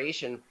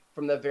consideration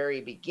from the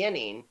very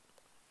beginning.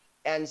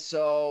 And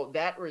so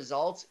that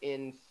results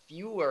in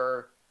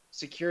fewer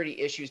security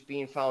issues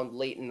being found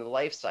late in the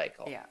life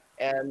cycle. Yeah.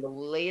 And the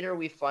later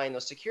we find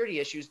those security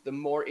issues, the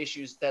more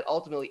issues that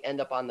ultimately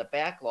end up on the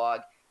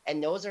backlog.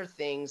 And those are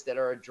things that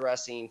are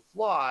addressing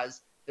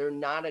flaws they're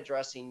not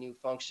addressing new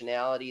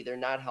functionality. They're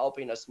not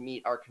helping us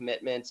meet our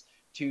commitments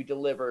to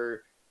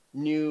deliver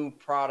new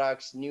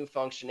products, new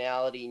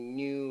functionality,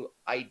 new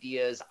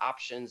ideas,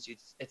 options,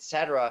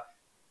 etc.,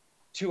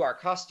 to our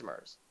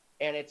customers.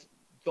 And it's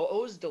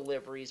those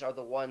deliveries are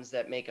the ones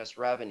that make us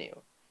revenue.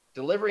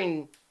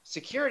 Delivering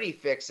security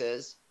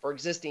fixes for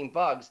existing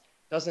bugs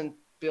doesn't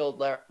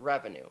build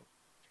revenue.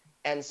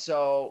 And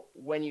so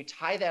when you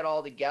tie that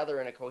all together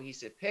in a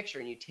cohesive picture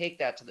and you take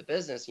that to the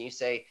business and you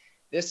say,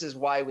 this is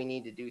why we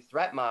need to do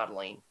threat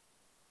modeling,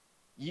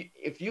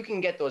 if you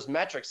can get those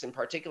metrics in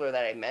particular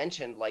that I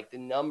mentioned, like the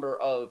number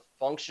of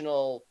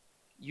functional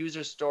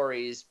user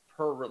stories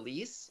per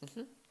release,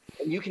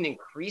 and you can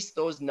increase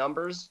those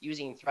numbers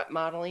using threat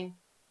modeling,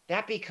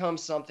 that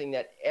becomes something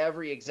that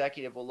every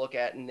executive will look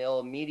at and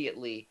they'll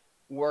immediately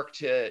work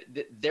to,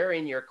 they're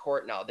in your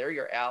court now. They're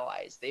your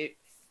allies.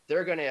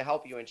 They're going to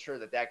help you ensure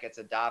that that gets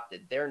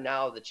adopted. They're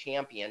now the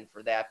champion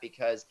for that,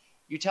 because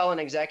you tell an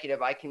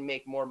executive, I can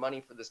make more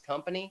money for this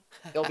company,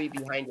 they'll be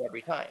behind you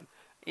every time.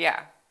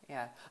 Yeah,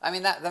 yeah. I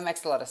mean, that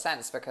makes a lot of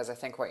sense, because I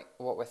think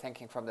what we're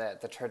thinking from the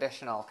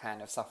traditional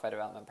kind of software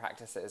development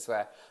practices,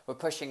 where we're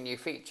pushing new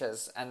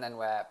features and then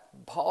we're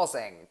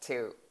pausing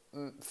to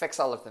fix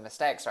all of the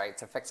mistakes, right?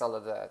 To fix all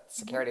of the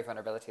security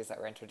vulnerabilities that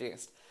were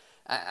introduced.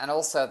 And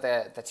also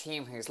the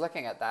team who's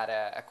looking at that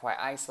are quite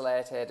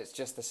isolated. It's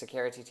just the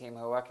security team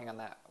who are working on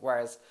that.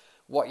 Whereas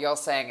what you're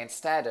saying,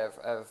 instead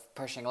of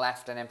pushing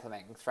left and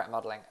implementing threat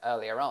modeling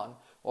earlier on,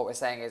 what we're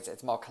saying is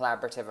it's more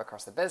collaborative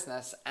across the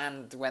business.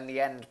 And when the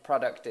end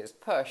product is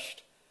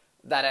pushed,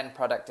 that end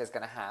product is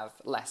going to have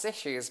less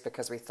issues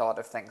because we thought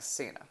of things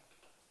sooner.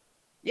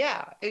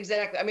 Yeah,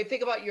 exactly. I mean,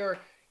 think about your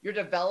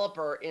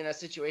developer in a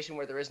situation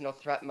where there is no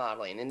threat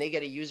modeling and they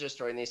get a user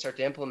story and they start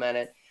to implement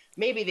it.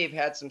 Maybe they've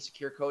had some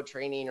secure code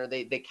training, or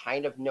they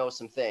kind of know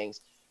some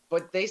things,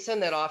 but they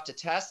send that off to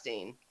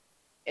testing,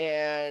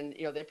 and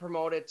they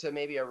promote it to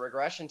maybe a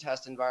regression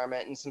test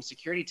environment, and some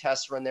security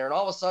tests run there, and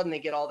all of a sudden they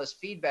get all this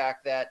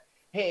feedback that,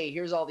 hey,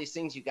 here's all these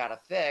things you got to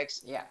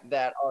fix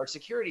that are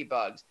security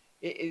bugs.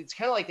 It's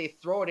kind of like they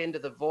throw it into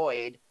the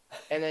void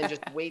and then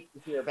just wait to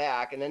hear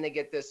back, and then they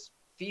get this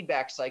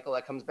feedback cycle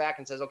that comes back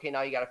and says, okay,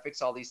 now you got to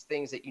fix all these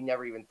things that you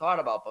never even thought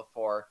about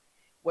before.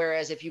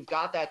 Whereas if you've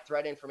got that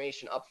threat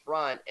information up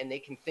front and they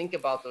can think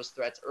about those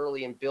threats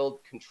early and build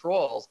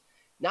controls,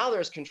 now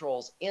there's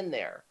controls in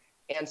there.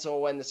 And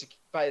so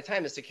by the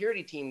time the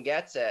security team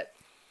gets it,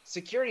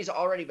 security's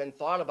already been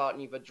thought about,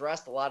 and you've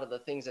addressed a lot of the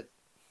things that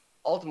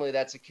ultimately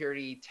that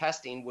security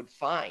testing would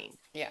find.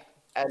 Yeah.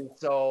 And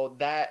so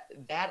that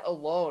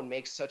alone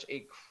makes such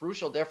a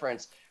crucial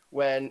difference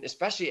when,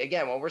 especially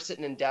again, when we're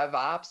sitting in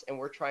DevOps and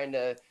we're trying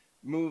to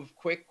move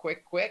quick.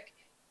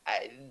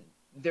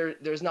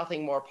 There's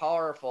nothing more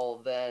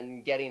powerful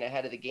than getting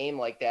ahead of the game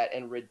like that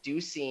and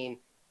reducing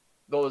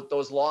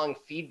those long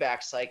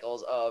feedback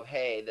cycles of,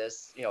 hey,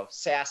 this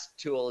SAST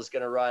tool is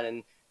going to run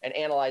and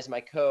analyze my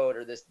code,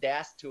 or this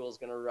DAST tool is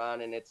going to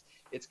run and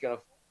it's going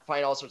to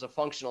find all sorts of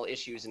functional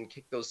issues and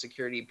kick those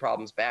security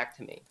problems back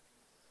to me.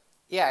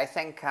 Yeah, I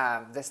think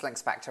this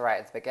links back to right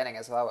at the beginning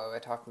as well, where we're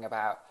talking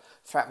about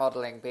threat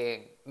modeling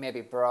being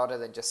maybe broader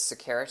than just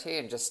security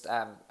and just,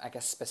 I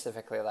guess,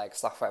 specifically like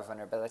software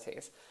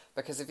vulnerabilities.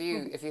 Because if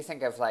you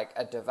think of like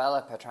a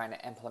developer trying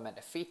to implement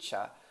a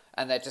feature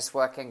and they're just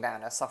working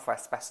down a software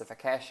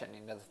specification,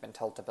 they've been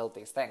told to build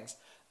these things,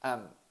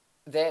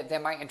 they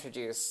might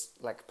introduce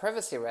like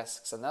privacy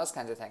risks and those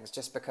kinds of things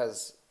just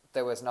because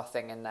there was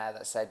nothing in there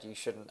that said you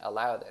shouldn't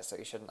allow this or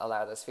you shouldn't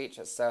allow those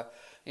features. So,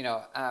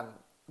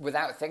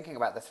 without thinking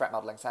about the threat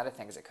modeling side of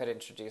things, it could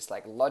introduce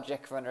like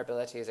logic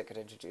vulnerabilities, it could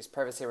introduce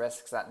privacy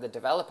risks that the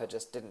developer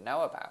just didn't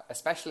know about,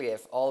 especially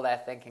if all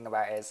they're thinking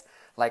about is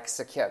like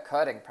secure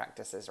coding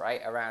practices,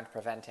 right, around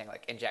preventing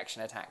like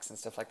injection attacks and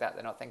stuff like that.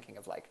 They're not thinking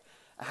of like,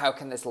 how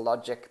can this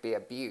logic be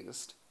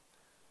abused?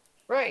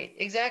 Right,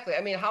 exactly.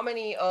 I mean, how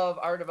many of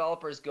our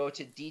developers go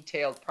to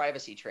detailed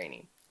privacy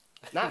training?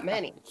 Not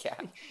many. Yeah.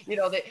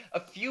 A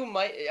few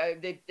might,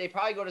 they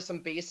probably go to some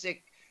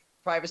basic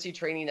privacy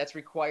training that's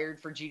required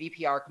for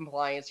GDPR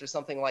compliance or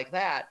something like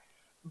that.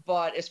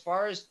 But as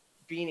far as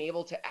being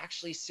able to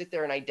actually sit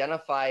there and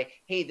identify,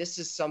 hey, this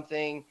is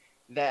something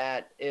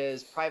that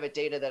is private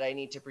data that I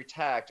need to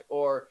protect,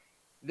 or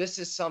this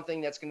is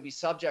something that's going to be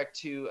subject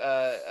to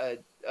a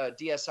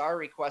DSR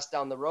request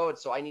down the road,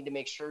 so I need to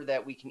make sure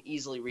that we can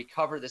easily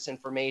recover this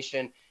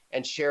information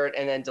and share it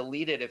and then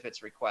delete it if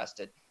it's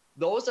requested.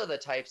 Those are the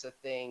types of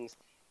things.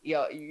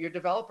 Your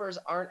developers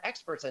aren't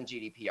experts on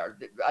GDPR.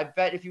 I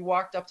bet if you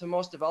walked up to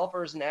most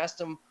developers and asked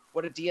them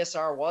what a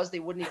DSR was,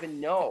 they wouldn't even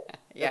know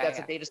that's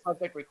a data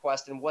subject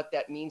request and what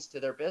that means to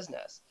their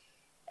business.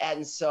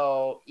 And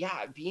so,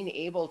 being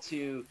able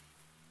to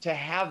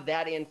have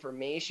that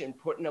information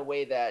put in a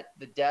way that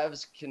the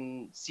devs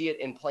can see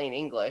it in plain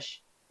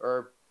English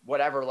or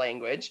whatever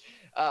language,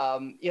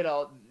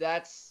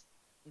 that's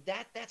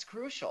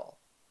crucial.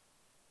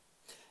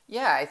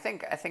 Yeah, I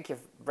think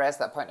you've raised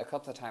that point a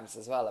couple of times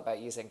as well about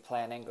using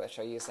plain English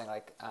or using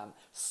like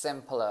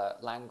simpler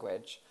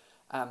language.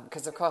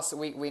 Because, of course,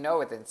 we know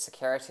within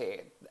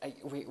security,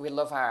 we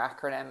love our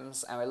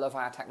acronyms and we love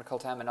our technical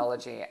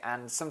terminology,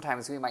 and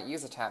sometimes we might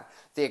use a term.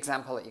 The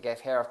example that you gave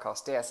here, of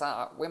course,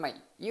 DSR, we might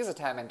use a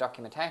term in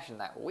documentation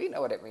that we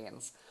know what it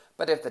means,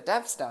 but if the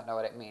devs don't know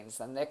what it means,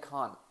 then they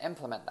can't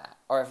implement that.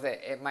 Or if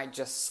it might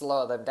just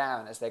slow them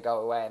down as they go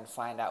away and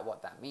find out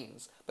what that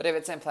means. But if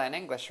it's in plain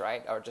English,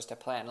 right, or just a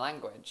plain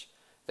language,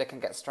 they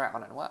can get straight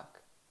on and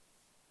work.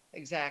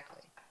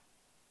 Exactly.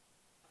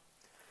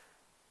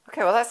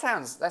 Okay, well that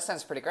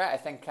sounds pretty great. I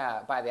think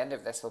by the end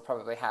of this, we'll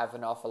probably have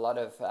an awful lot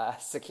of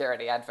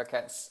security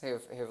advocates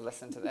who've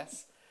listened to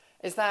this.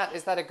 Is that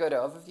a good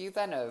overview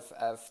then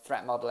of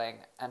threat modeling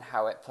and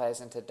how it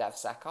plays into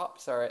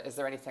DevSecOps, or is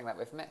there anything that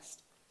we've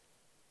missed?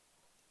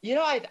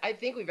 I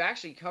think we've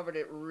actually covered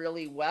it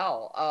really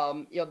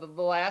well.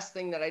 The last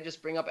thing that I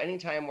just bring up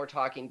anytime we're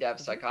talking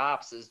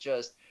DevSecOps is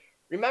just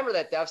remember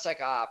that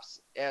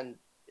DevSecOps and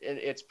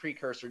its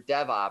precursor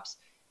DevOps,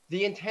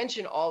 the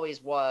intention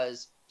always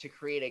was to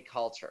create a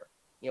culture.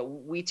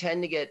 We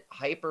tend to get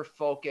hyper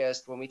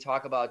focused when we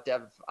talk about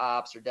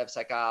DevOps or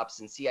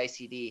DevSecOps and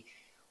CI/CD.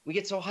 We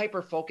get so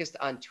hyper focused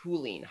on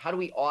tooling. How do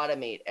we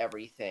automate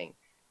everything?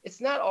 It's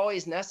not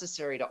always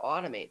necessary to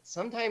automate.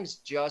 Sometimes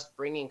just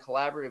bringing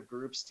collaborative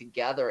groups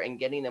together and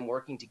getting them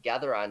working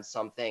together on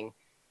something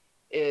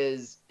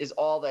is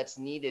all that's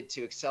needed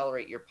to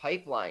accelerate your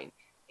pipeline.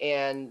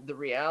 And the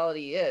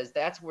reality is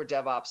that's where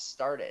DevOps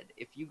started.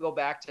 If you go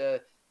back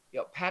to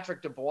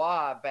Patrick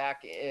Dubois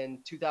back in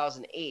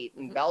 2008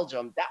 in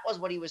Belgium, that was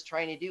what he was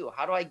trying to do.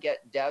 How do I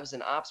get devs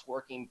and ops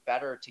working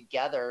better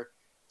together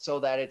so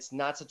that it's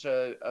not such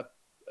a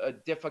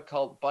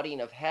difficult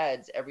butting of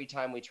heads every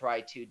time we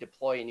try to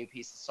deploy a new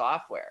piece of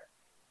software?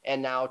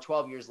 And now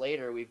 12 years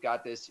later, we've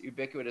got this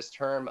ubiquitous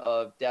term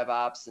of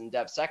DevOps and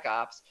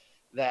DevSecOps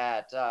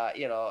that,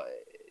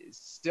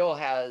 still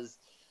has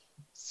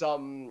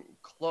some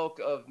cloak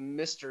of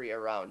mystery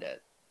around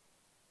it.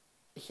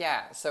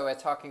 Yeah, so we're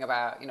talking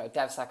about,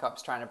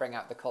 DevSecOps trying to bring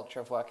out the culture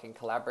of working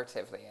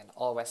collaboratively, and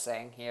all we're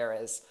saying here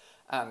is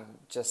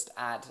just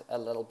add a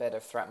little bit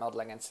of threat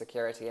modeling and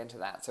security into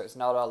that. So it's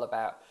not all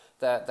about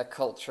the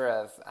culture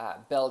of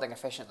building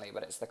efficiently,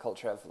 but it's the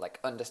culture of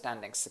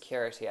understanding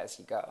security as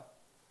you go.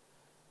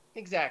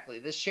 Exactly.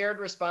 The shared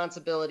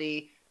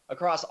responsibility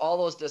across all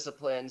those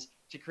disciplines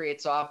to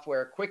create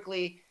software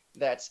quickly,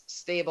 that's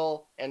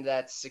stable, and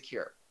that's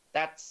secure.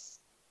 That's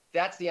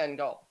the end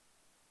goal.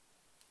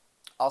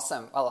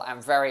 Awesome. Well,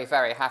 I'm very,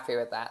 very happy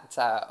with that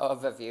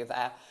overview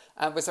there.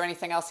 Was there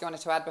anything else you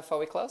wanted to add before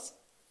we close?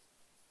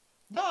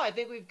 No, I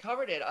think we've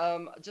covered it.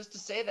 Just to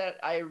say that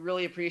I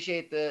really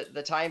appreciate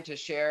the time to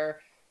share.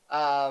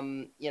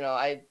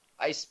 I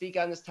speak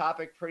on this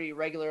topic pretty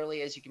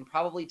regularly. As you can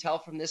probably tell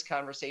from this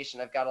conversation,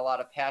 I've got a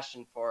lot of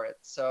passion for it.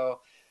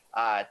 So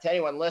to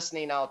anyone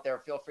listening out there,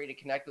 feel free to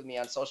connect with me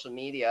on social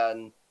media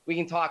and we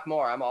can talk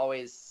more. I'm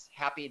always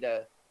happy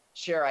to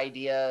share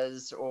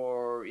ideas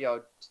or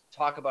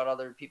talk about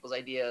other people's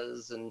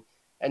ideas and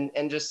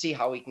just see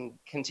how we can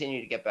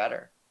continue to get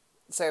better.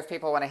 So if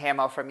people want to hear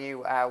more from you,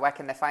 where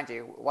can they find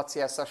you? What's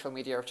your social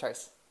media of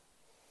choice?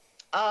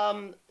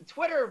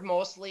 Twitter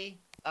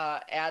mostly,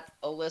 at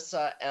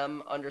Alyssa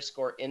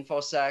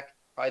M_infosec,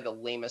 probably the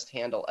lamest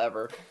handle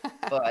ever.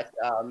 But,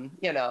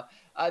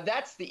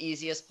 that's the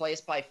easiest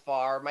place by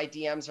far. My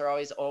DMs are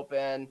always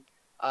open.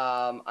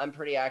 I'm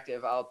pretty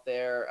active out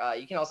there.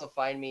 You can also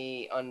find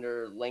me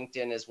under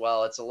LinkedIn as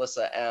well. It's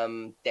Alyssa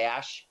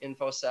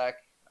M-infosec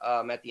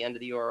at the end of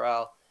the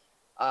URL.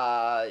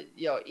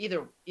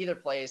 Either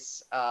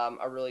place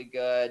are really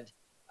good.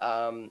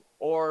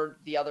 Or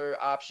the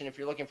other option, if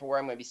you're looking for where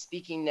I'm going to be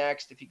speaking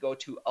next, if you go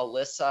to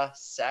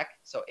AlyssaSec,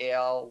 so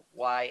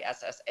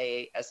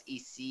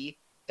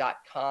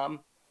ALYSSASEC.com,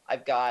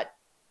 I've got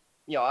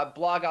a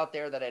blog out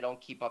there that I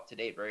don't keep up to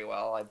date very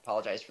well. I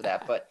apologize for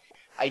that, but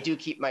I do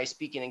keep my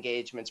speaking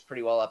engagements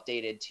pretty well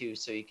updated too,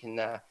 so you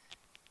can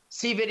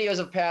see videos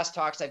of past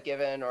talks I've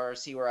given or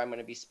see where I'm going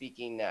to be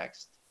speaking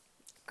next.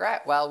 Great.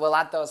 Well, we'll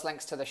add those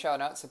links to the show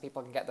notes so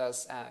people can get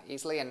those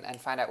easily and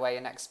find out where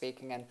you're next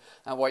speaking and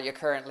what you're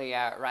currently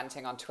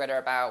ranting on Twitter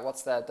about,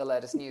 what's the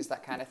latest news,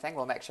 that kind of thing.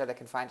 We'll make sure they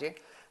can find you.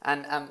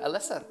 And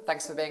Alyssa,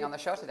 thanks for being on the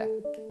show today.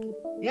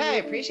 Yeah, I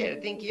appreciate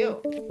it. Thank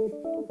you.